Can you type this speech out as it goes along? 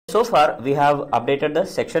So far we have updated the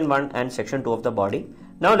section 1 and section 2 of the body.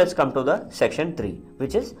 Now let's come to the section 3,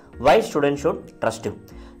 which is why students should trust you.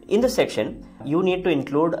 In the section, you need to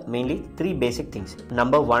include mainly 3 basic things.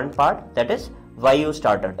 Number 1 part, that is why you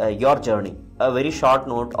started your journey. A very short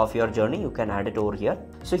note of your journey, you can add it over here.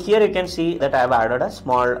 So here you can see that I have added a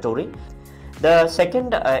small story. The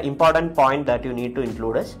second important point that you need to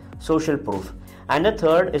include is social proof. And the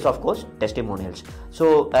third is of course testimonials.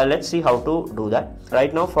 So let's see how to do that.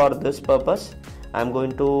 Right now for this purpose, I'm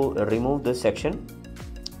going to remove this section.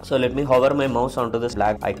 So let me hover my mouse onto this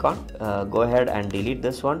black icon. Go ahead and delete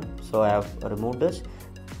this one. So I have removed this.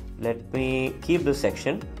 Let me keep this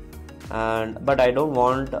section, but I don't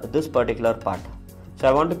want this particular part. So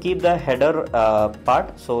I want to keep the header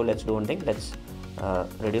part. So let's do one thing. Let's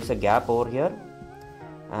reduce the gap over here,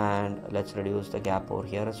 and let's reduce the gap over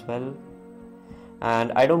here as well.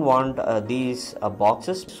 And I don't want these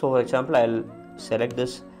boxes. So for example, I'll select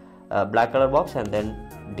this black color box and then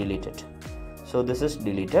delete it. So this is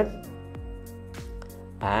deleted,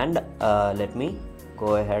 and let me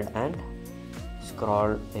go ahead and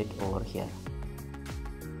scroll it over here.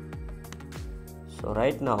 So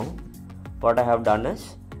right now what I have done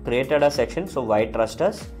is created a section, so why trust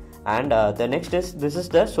us, and the next is, this is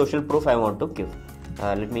the social proof I want to give.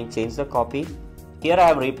 Let me change the copy. Here I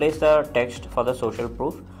have replaced the text for the social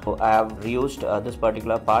proof. So I have reused this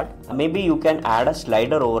particular part. Maybe you can add a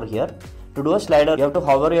slider over here. To do a slider, you have to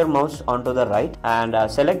hover your mouse onto the right and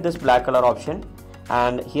select this black color option,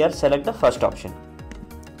 and here select the first option,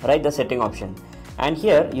 right, the setting option, and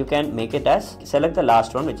here you can make it as, select the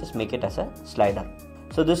last one, which is make it as a slider.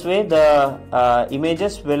 So this way the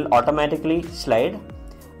images will automatically slide,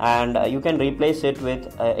 and you can replace it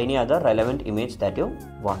with any other relevant image that you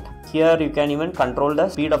want. Here you can even control the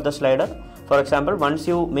speed of the slider. For example, once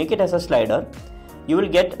you make it as a slider, you will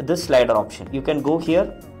get this slider option. You can go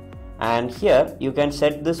here, and here you can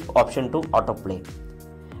set this option to autoplay,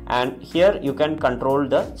 and here you can control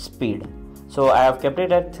the speed. So I have kept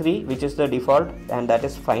it at 3, which is the default, and that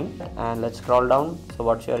is fine. And let's scroll down. So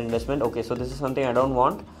what's your investment? Okay, so this is something I don't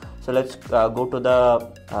want. So let's go to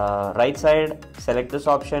the right side, select this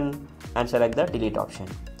option and select the delete option.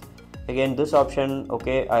 Again this option,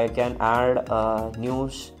 okay, I can add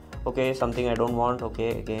news, okay, something I don't want, okay,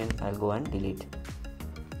 again I'll go and delete.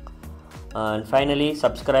 And finally,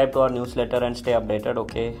 subscribe to our newsletter and stay updated.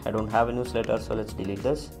 Okay, I don't have a newsletter, so let's delete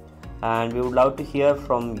this. And we would love to hear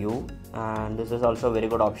from you, and this is also a very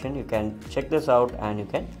good option. You can check this out and you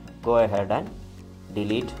can go ahead and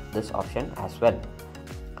delete this option as well.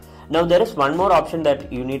 Now there is one more option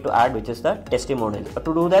that you need to add, which is the testimonial.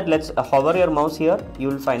 To do that, let's hover your mouse here. You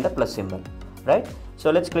will find the plus symbol, right?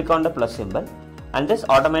 So let's click on the plus symbol, and this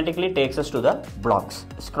automatically takes us to the blocks.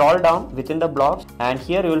 Scroll down within the blocks, and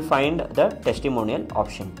here you will find the testimonial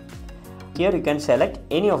option. Here you can select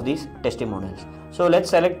any of these testimonials. So let's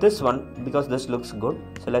select this one because this looks good.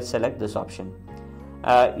 So let's select this option.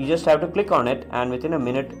 You just have to click on it, and within a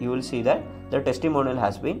minute you will see that the testimonial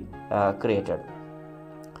has been created.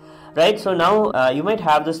 Right, so now you might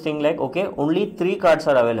have this thing like, okay, only 3 cards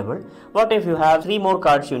are available. What if you have 3 more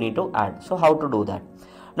cards you need to add? So how to do that?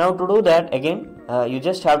 Now to do that, again you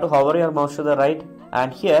just have to hover your mouse to the right,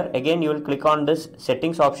 and here again you will click on this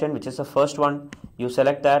settings option, which is the first one. You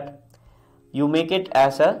select that, you make it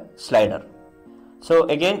as a slider. So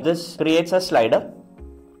again this creates a slider,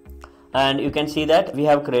 and you can see that we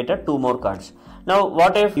have created 2 more cards. Now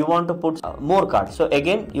what if you want to put more cards? So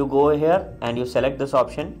again you go here and you select this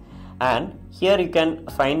option, and here you can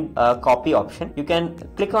find a copy option. You can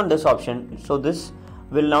click on this option. So this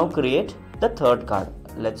will now create the 3rd card.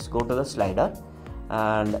 Let's go to the slider,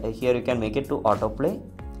 and here you can make it to autoplay,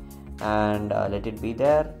 and let it be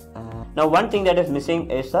there. Now one thing that is missing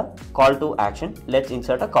is the call to action. Let's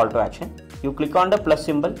insert a call to action. You click on the plus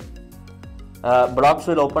symbol, blocks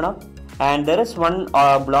will open up, and there is one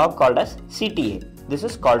block called as CTA. This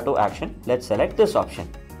is call to action. Let's select this option.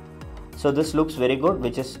 So this looks very good,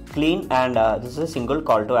 which is clean, and this is a single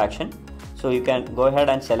call to action. So you can go ahead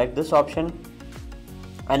and select this option,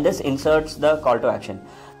 and this inserts the call to action.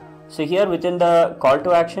 So here within the call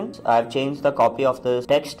to actions, I have changed the copy of the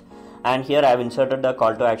text, and here I have inserted the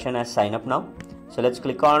call to action as sign up now. So let's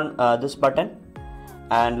click on this button,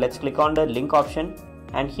 and let's click on the link option,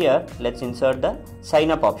 and here let's insert the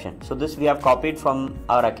sign up option. So this we have copied from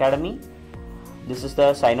our academy. This is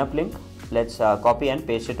the sign up link. Let's copy and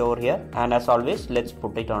paste it over here, and as always let's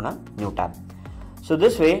put it on a new tab. So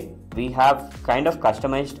this way we have kind of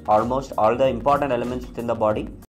customized almost all the important elements within the body.